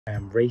I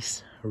am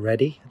race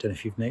ready. I don't know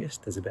if you've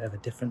noticed, there's a bit of a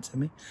difference in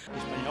me. Gli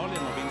spagnoli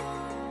hanno vinto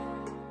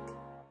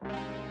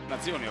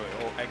nazioni o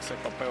ex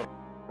Coppa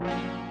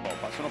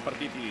Europa, sono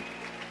partiti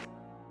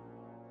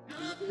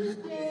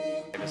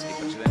in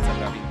precedenza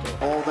aveva vinto.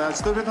 Oh,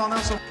 that's the bit on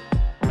us.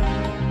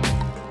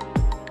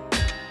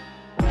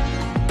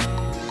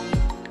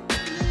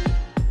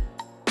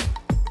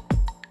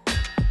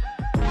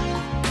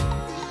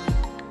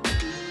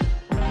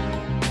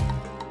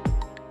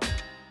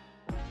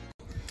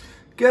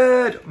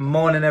 Good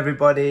morning,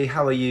 everybody.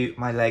 How are you?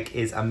 My leg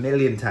is a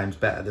million times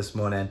better this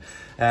morning.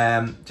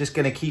 Just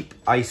gonna keep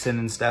icing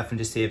and stuff and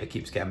just see if it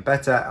keeps getting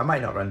better. I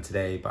might not run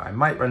today, but I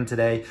might run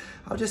today.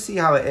 I'll just see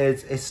how it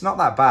is. It's not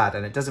that bad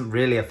and it doesn't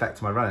really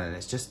affect my running.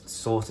 It's just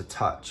sort of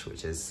touch,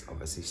 which is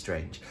obviously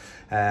strange.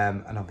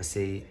 And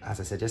obviously, as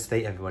I said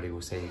yesterday, everybody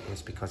will say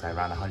it's because I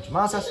ran 100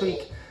 miles last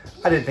week.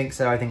 I didn't think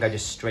so. I think I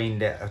just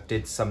strained it. I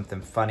did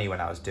something funny when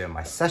I was doing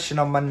my session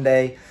on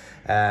Monday.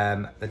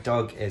 The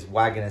dog is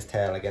wagging his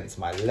tail against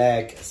my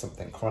leg,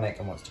 something chronic,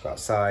 and wants to go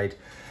outside.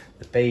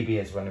 The baby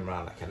is running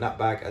around like a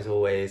nutbag as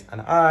always,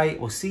 and I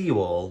will see you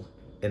all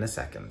in a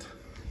second.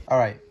 All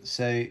right,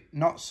 so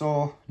not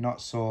sore, not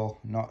sore,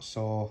 not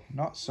sore,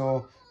 not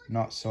sore,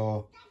 not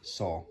sore,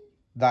 sore.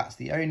 That's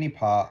the only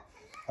part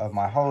of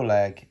my whole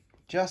leg,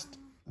 just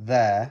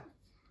there,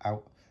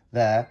 out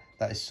there,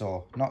 that is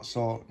sore. Not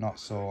sore, not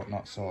sore,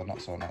 not sore,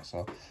 not sore, not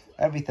sore.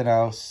 Everything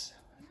else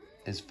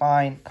is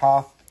fine.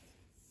 Calf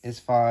is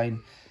fine.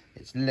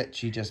 It's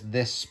literally just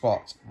this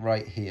spot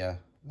right here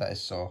that is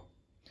sore.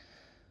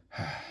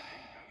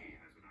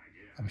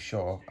 I'm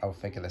sure I'll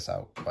figure this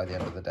out by the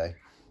end of the day.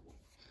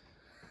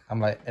 I'm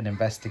like an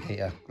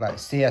investigator, like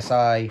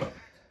CSI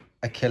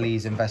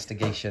Achilles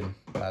investigation.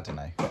 I don't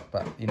know,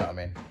 but you know what I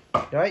mean.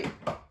 You right?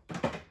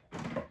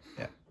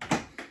 Yeah.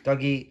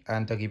 Dougie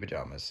and Dougie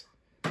pajamas.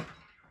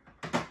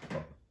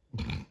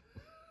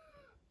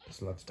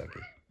 Just loves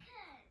Dougie.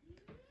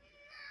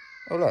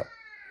 Oh look.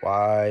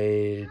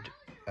 Wide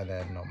and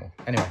then normal.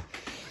 Anyway,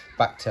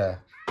 back to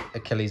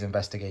Achilles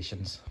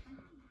investigations.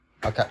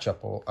 I'll catch you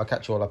all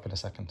up in a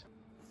second.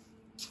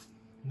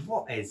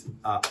 What is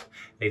up,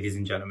 ladies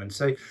and gentlemen?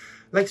 So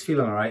legs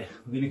feeling all right.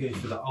 We're gonna go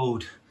for the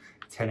old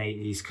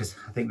 1080s because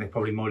I think they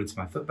probably molded to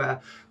my foot better.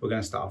 We're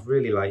gonna start off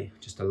really light,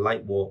 just a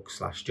light walk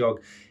 /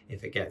 jog.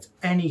 If it gets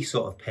any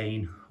sort of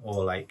pain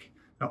or like,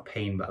 not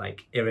pain, but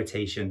like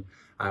irritation,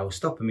 I will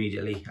stop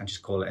immediately and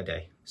just call it a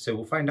day. So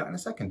we'll find out in a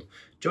second.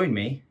 Join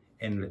me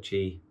in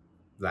literally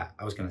that.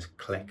 I was going to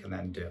click and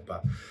then do it,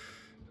 but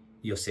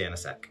you'll see in a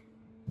sec.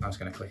 I was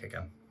going to click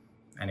again.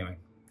 Anyway,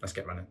 let's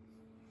get running.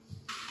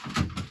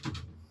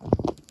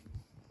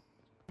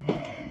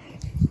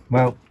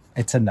 Well,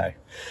 it's a no.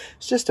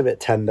 It's just a bit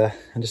tender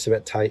and just a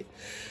bit tight.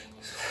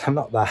 I'm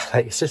not that,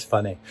 like, it's just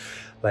funny.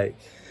 Like,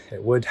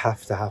 it would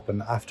have to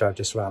happen after I've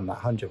just ran that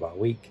 100-mile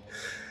week.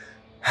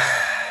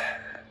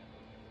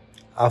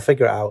 I'll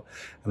figure it out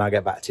and I'll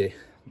get back to you.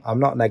 I'm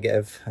not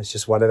negative. It's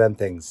just one of them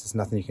things. There's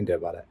nothing you can do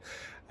about it.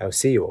 I will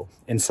see you all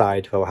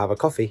inside where we'll have a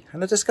coffee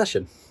and a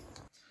discussion.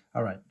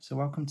 All right, so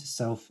welcome to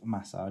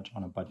self-massage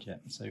on a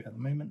budget. So at the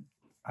moment,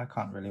 I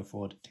can't really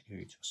afford to go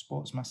to a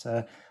sports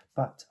masseur,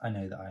 but I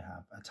know that I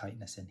have a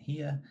tightness in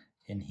here,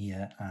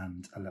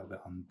 and a little bit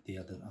on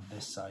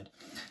this side,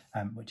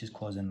 which is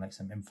causing like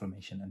some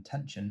inflammation and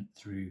tension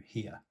through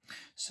here.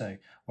 So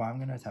what I'm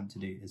going to attempt to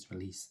do is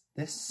release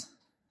this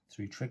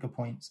through trigger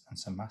points and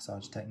some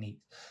massage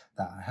techniques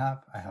that I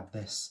have. I have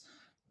this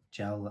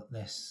gel,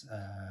 this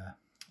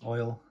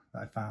oil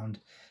that I found.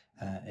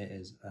 It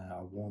is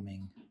a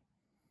warming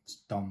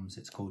DOMS,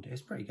 it's called.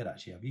 It's pretty good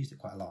actually. I've used it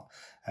quite a lot,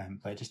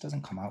 but it just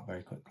doesn't come out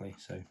very quickly,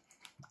 so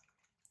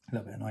a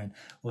little bit annoying.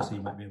 Also,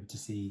 you might be able to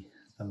see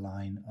the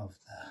line of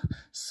the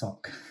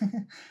sock,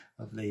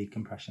 of the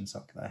compression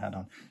sock that I had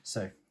on.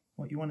 So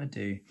what you want to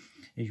do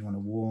is you want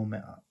to warm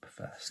it up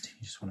first.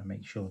 You just want to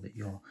make sure that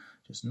you're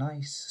just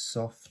nice,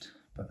 soft,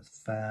 but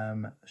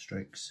firm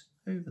strokes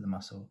over the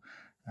muscle.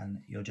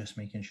 And you're just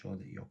making sure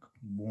that you're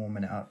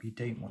warming it up. You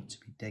don't want to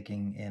be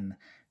digging in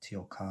to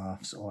your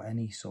calves or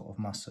any sort of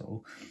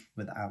muscle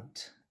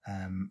without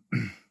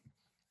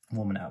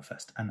warming it out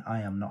first. And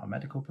I am not a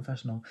medical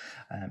professional.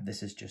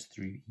 This is just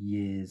through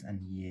years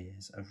and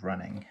years of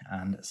running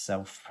and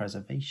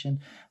self-preservation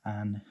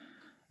and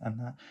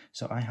that.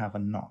 So I have a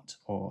knot,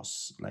 or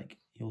like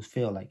you'll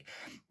feel like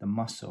the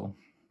muscle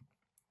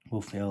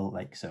will feel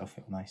like, so it'll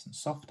feel nice and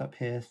soft up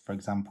here, for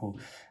example,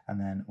 and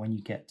then when you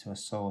get to a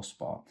sore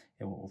spot,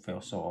 it will feel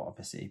sore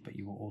obviously, but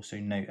you will also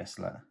notice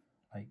that,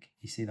 like,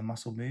 you see the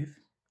muscle move.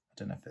 I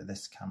don't know if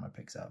this camera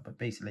picks it up, but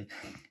basically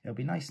it'll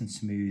be nice and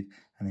smooth,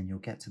 and then you'll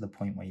get to the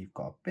point where you've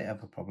got a bit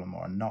of a problem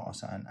or a knot or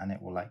something, and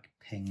it will like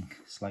ping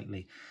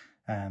slightly.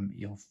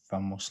 Your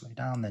thumb will slow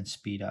down, then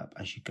speed up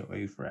as you go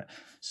over it.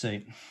 So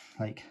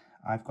like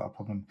I've got a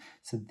problem,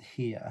 so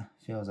here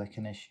feels like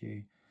an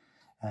issue,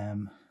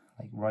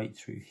 like right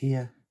through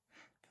here,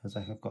 feels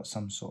like I've got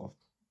some sort of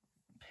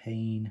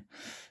pain,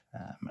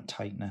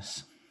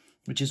 tightness,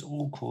 which is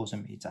all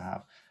causing me to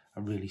have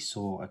a really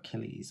sore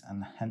Achilles,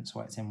 and hence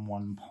why it's in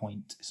one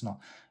point. It's not,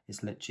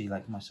 it's literally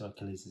like my sore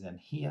Achilles is in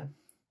here,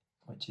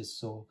 which is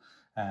sore,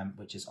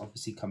 which is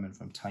obviously coming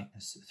from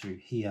tightness through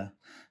here,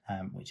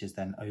 which is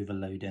then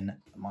overloading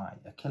my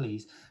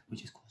Achilles,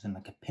 which is causing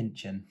like a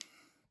pinching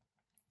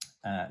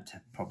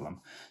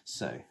problem.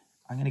 So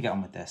I'm going to get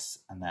on with this,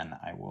 and then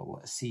I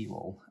will see you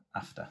all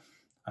after.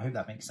 I hope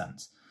that makes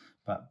sense,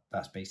 but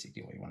that's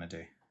basically what you want to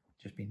do.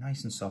 Just be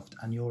nice and soft,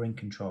 and you're in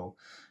control.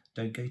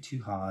 Don't go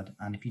too hard.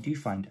 And if you do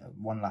find,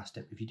 one last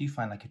tip, if you do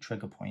find like a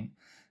trigger point,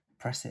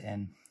 press it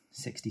in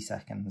 60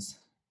 seconds,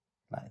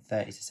 like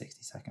 30 to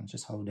 60 seconds,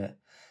 just hold it.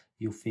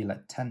 You'll feel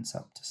it tense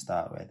up to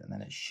start with, and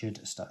then it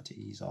should start to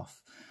ease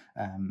off.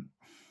 And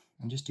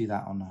just do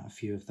that on a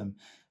few of them.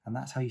 And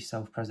that's how you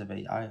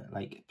self-preservate. I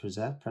like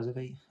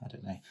preservate, I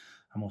don't know.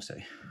 I'm also,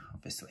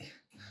 obviously,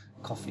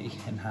 coffee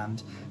in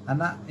hand.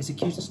 And that is a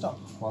cue to stop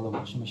while the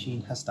washing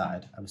machine has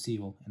started. I will see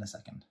you all in a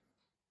second.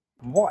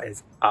 What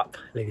is up,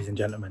 ladies and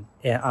gentlemen?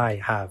 Here I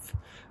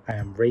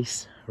am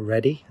race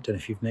ready. I don't know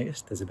if you've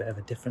noticed, there's a bit of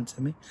a difference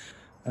in me.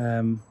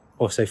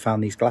 Also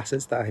found these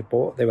glasses that I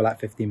bought. They were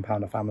like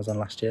 £15 off Amazon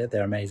last year.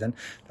 They're amazing.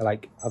 They're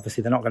like,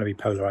 obviously they're not going to be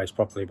polarized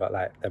properly, but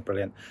like they're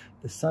brilliant.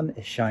 The sun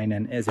is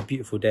shining. It is a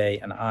beautiful day,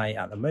 and I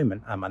at the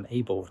moment am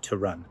unable to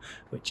run,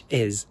 which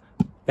is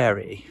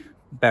very,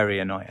 very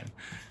annoying.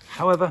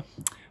 However,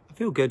 I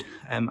feel good.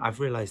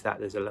 I've realized that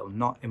there's a little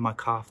knot in my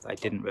calf that I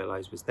didn't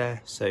realize was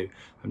there, so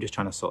I'm just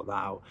trying to sort that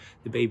out.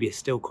 The baby is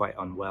still quite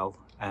unwell,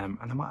 and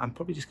I'm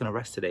probably just going to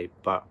rest today.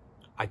 But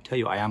I tell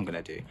you what I am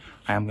going to do.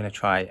 I am going to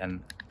try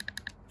and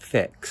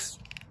fix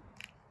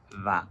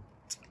that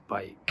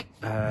bike.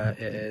 It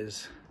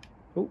is,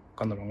 oh,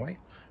 gone the wrong way.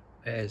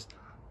 It is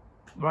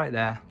right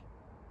there.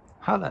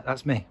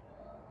 That's me,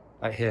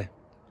 right here.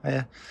 Oh,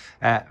 yeah.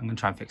 I'm gonna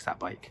try and fix that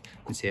bike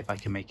and see if I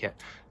can make it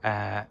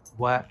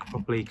work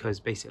properly, because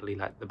basically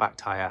like the back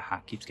tire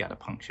keeps getting a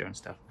puncture and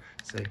stuff.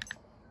 So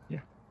yeah,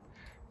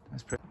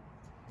 that's pretty.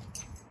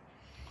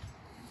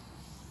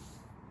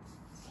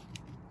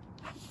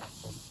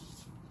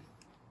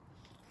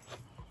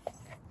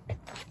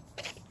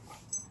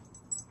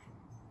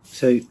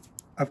 So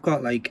I've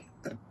got like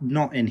a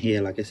knot in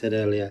here, like I said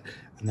earlier,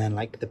 and then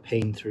like the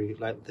pain through,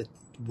 like the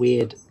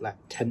weird like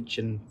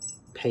tension,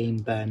 pain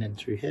burning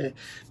through here,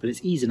 but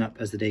it's easing up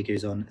as the day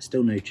goes on.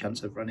 Still no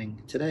chance of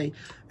running today.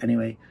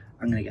 Anyway,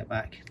 I'm gonna get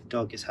back. The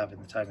dog is having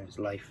the time of his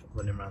life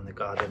running around the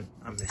garden.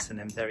 I'm missing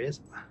him. There he is.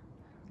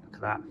 Look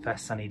at that,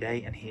 first sunny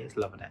day, and he is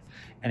loving it.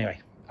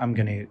 Anyway, I'm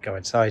gonna go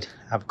inside,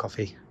 have a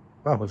coffee.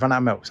 Well, we've run out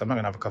of milk, so I'm not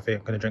gonna have a coffee.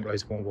 I'm gonna drink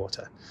loads more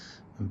water.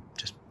 I'm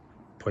just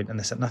pointing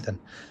this at nothing.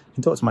 You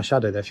can talk to my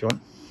shadow there if you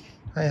want.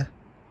 Oh yeah.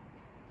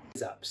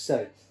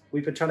 So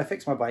we've been trying to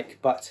fix my bike,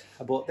 but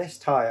I bought this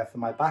tire for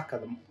my back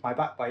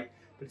bike,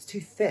 but it's too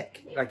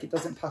thick. Like, it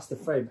doesn't pass the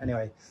frame.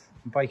 Anyway,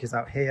 my bike is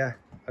out here.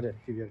 I don't know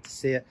if you'll be able to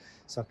see it.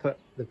 So I put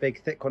the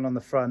big thick one on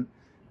the front,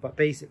 but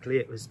basically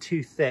it was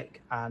too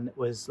thick and it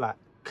was like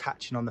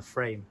catching on the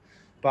frame.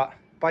 But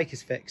bike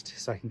is fixed,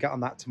 so I can get on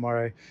that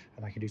tomorrow,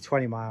 and I can do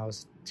 20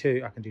 miles.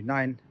 I can do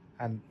 9.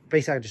 And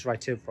basically I just ride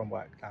to and from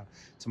work now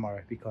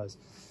tomorrow because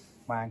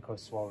my ankle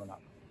is swollen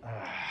up.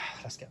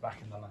 Let's get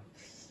back in the line.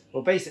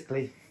 Well,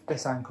 basically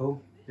this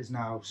ankle is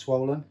now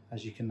swollen,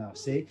 as you can now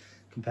see,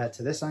 compared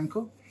to this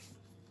ankle.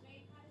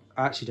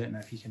 I actually don't know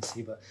if you can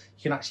see, but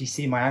you can actually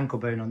see my ankle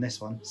bone on this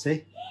one,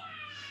 see?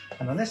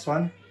 And on this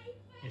one,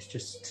 it's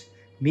just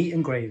meat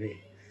and gravy.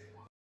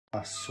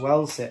 A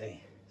swell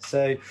city.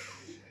 So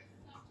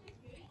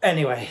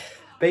anyway,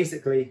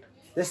 basically,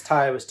 this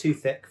tyre was too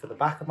thick for the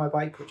back of my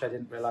bike, which I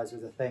didn't realise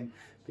was a thing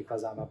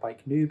because I'm a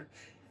bike noob.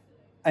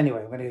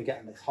 Anyway, I'm going to go get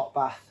in this hot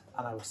bath,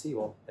 and I will see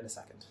you all in a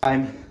second.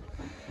 I'm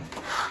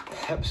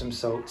Epsom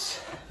salts.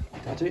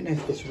 I don't know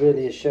if this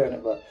really is showing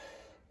it, but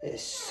it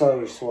is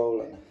so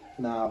swollen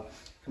now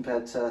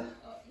compared to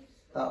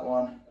that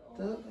one.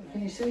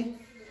 Can you see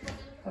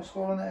how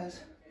swollen it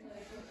is?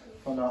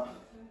 Or not?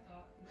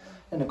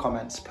 In the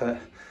comments, put,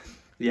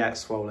 yeah,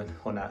 it's swollen,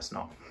 or no, it's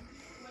not.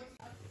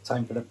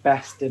 Time for the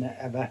best dinner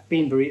ever.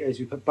 Bean burritos.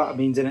 We put butter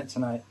beans in it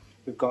tonight.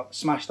 We've got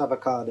smashed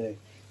avocado.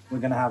 We're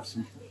going to have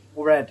some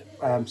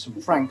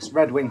some Frank's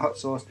Red Wing hot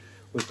sauce.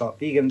 We've got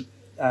vegan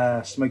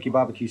smoky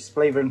barbecue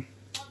flavouring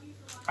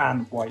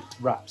and white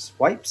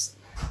wipes.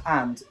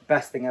 And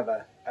best thing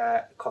ever,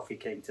 coffee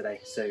came today.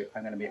 So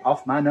I'm going to be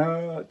off my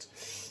nut.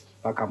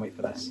 I can't wait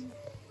for this.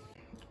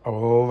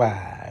 All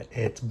right,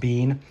 it's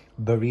bean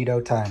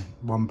burrito time.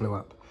 One blew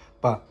up,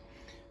 but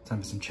time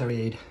for some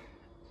cherryade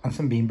and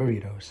some bean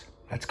burritos.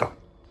 Let's go.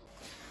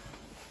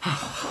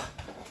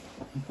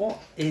 What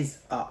is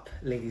up,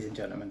 ladies and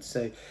gentlemen?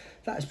 So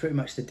that is pretty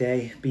much the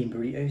day. Bean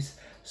burritos,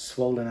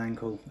 swollen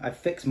ankle. I've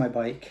fixed my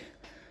bike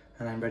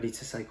and I'm ready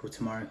to cycle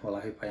tomorrow. Well,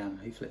 I hope I am.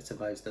 Hopefully it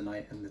survives the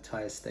night and the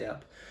tyres stay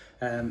up.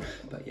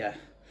 But yeah,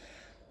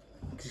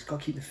 just got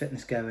to keep the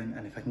fitness going,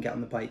 and if I can get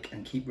on the bike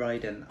and keep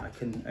riding, I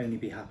can only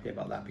be happy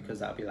about that, because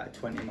that'll be like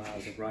 20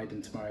 miles of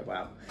riding tomorrow.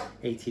 Wow,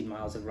 18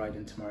 miles of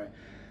riding tomorrow.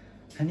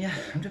 And yeah,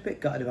 I'm just a bit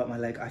gutted about my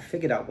leg. I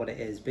figured out what it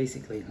is.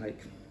 Basically, like,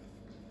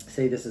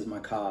 say this is my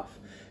calf,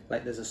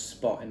 like there's a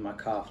spot in my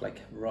calf,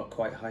 like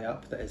quite high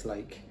up, that is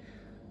like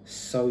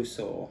so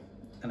sore,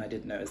 and I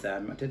didn't know it was there.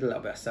 I did a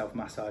little bit of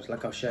self-massage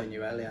like I was showing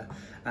you earlier,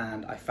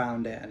 and I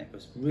found it, and it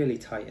was really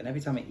tight, and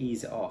every time I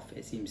ease it off,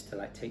 it seems to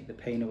like take the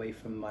pain away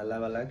from my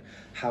lower leg.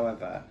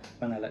 However,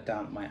 when I look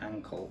down at my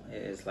ankle,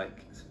 it is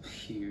like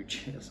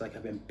huge. It's like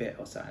I've been bit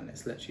or something.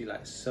 It's literally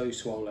like so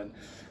swollen.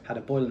 Had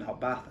a boiling hot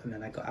bath, and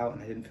then I got out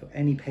and I didn't feel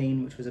any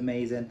pain, which was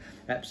amazing.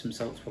 Epsom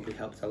salts probably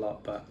helped a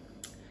lot, but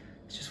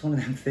it's just one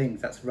of them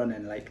things that's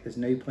running. Like, there's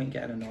no point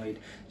getting annoyed,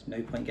 there's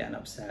no point getting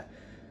upset.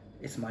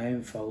 It's my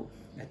own fault.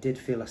 I did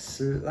feel a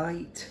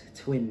slight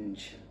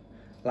twinge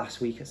last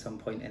week at some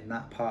point in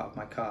that part of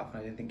my calf,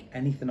 and I didn't think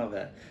anything of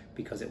it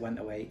because it went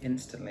away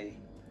instantly.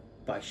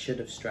 But I should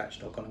have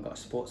stretched or gone and got a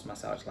sports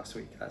massage last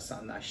week. That's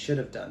something that I should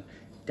have done,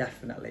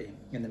 definitely,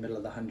 in the middle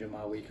of the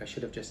 100-mile week. I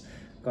should have just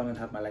gone and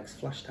had my legs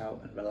flushed out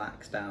and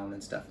relaxed down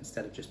and stuff,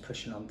 instead of just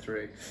pushing on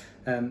through.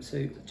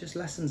 So just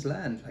lessons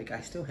learned. Like,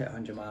 I still hit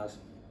 100 miles.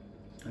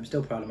 I'm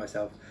still proud of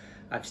myself.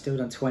 I've still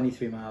done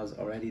 23 miles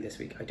already this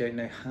week. I don't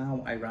know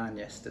how I ran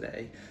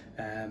yesterday.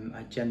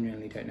 I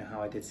genuinely don't know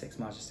how I did 6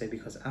 miles yesterday,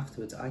 because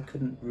afterwards I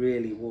couldn't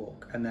really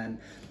walk. And then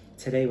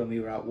today when we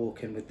were out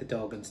walking with the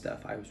dog and stuff,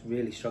 I was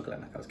really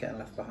struggling, like I was getting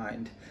left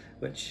behind,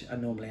 which I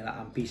normally, like,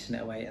 I'm beating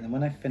it away. And then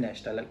when I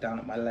finished, I looked down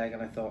at my leg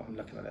and I thought, I'm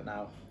looking at it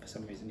now, for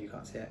some reason you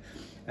can't see it.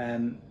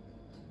 And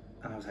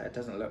I was like, it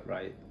doesn't look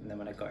right. And then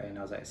when I got in,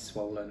 I was like, it's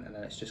swollen, and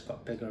then it's just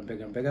got bigger and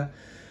bigger and bigger.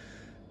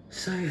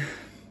 So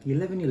you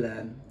live and you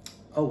learn.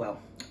 Oh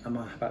well, I'm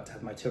about to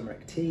have my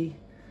turmeric tea,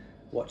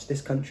 watch This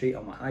Country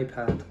on my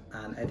iPad,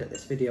 and edit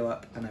this video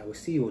up, and I will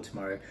see you all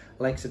tomorrow.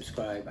 Like,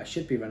 subscribe. I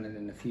should be running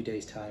in a few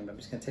days' time, but I'm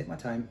just going to take my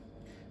time.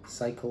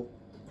 Cycle.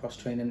 Cross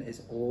training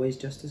is always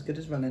just as good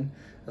as running,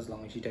 as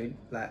long as you don't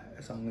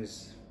as long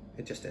as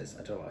it just is.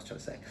 I don't know what I was trying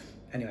to say.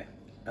 Anyway,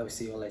 I will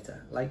see you all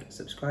later. Like,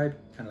 subscribe,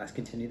 and let's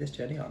continue this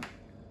journey on.